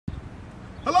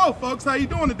Hello folks, how you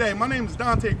doing today? My name is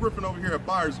Dante Griffin over here at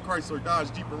Buyers Chrysler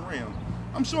Dodge Jeep and Ram.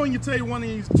 I'm showing you today one of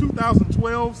these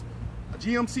 2012s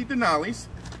GMC Denalis.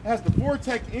 It has the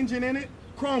Vortec engine in it,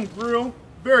 chrome grille,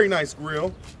 very nice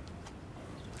grille.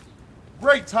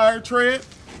 Great tire tread.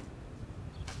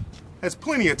 Has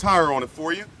plenty of tire on it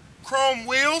for you. Chrome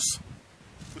wheels,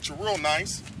 which are real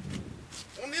nice.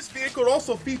 On this vehicle, it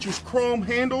also features chrome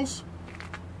handles.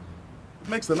 It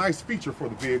makes a nice feature for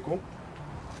the vehicle.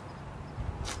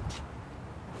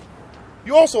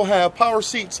 You also have power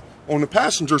seats on the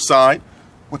passenger side,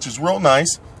 which is real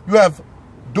nice. You have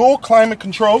dual climate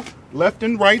control, left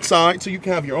and right side, so you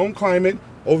can have your own climate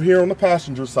over here on the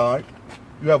passenger side.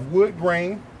 You have wood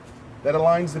grain that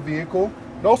aligns the vehicle.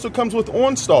 It also comes with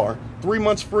OnStar, 3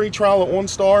 months free trial of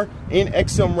OnStar and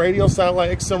XM radio,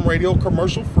 satellite XM radio,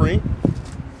 commercial free.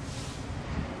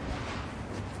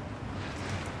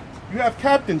 You have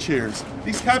captain chairs.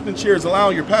 These captain chairs allow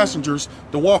your passengers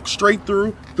to walk straight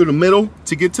through the middle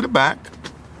to get to the back.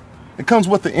 It comes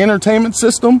with the entertainment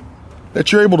system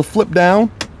that you're able to flip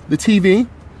down the TV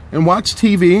and watch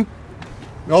TV.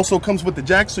 It also comes with the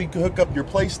jack so you can hook up your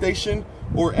PlayStation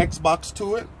or Xbox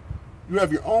to it. You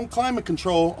have your own climate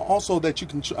control also that you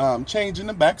can change in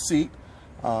the back seat,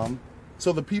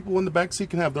 so the people in the back seat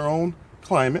can have their own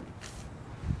climate.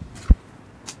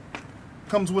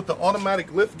 Comes with the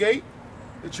automatic lift gate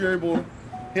that you're able to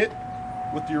hit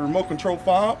with your remote control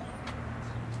fob.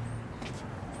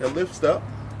 It lifts up.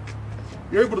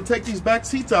 You're able to take these back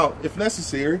seats out if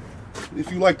necessary,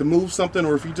 if you like to move something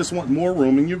or if you just want more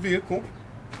room in your vehicle.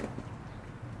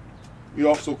 You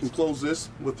also can close this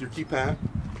with your keypad.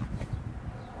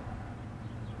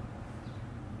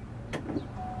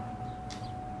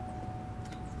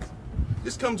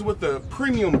 This comes with the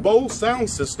premium Bose sound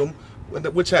system,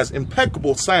 which has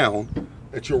impeccable sound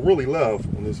that you'll really love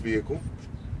on this vehicle.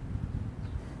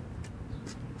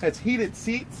 Has heated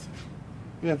seats.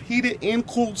 You have heated and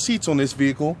cooled seats on this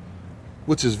vehicle,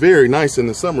 which is very nice in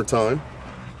the summertime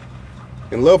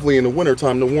and lovely in the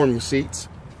wintertime to warm your seats.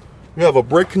 You have a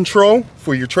brake control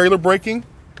for your trailer braking.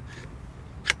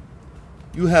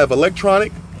 You have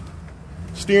electronic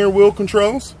steering wheel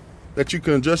controls that you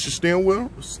can adjust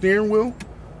your steering wheel.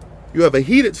 You have a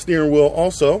heated steering wheel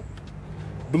also.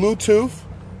 Bluetooth,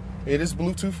 it is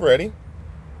Bluetooth ready.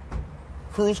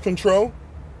 Cruise control.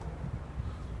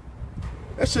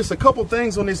 That's just a couple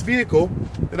things on this vehicle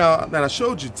that I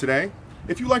showed you today.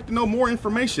 If you'd like to know more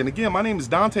information, again, my name is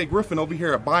Dante Griffin over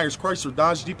here at Buyers Chrysler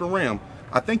Dodge Jeep and Ram.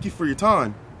 I thank you for your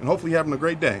time and hopefully you're having a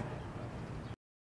great day.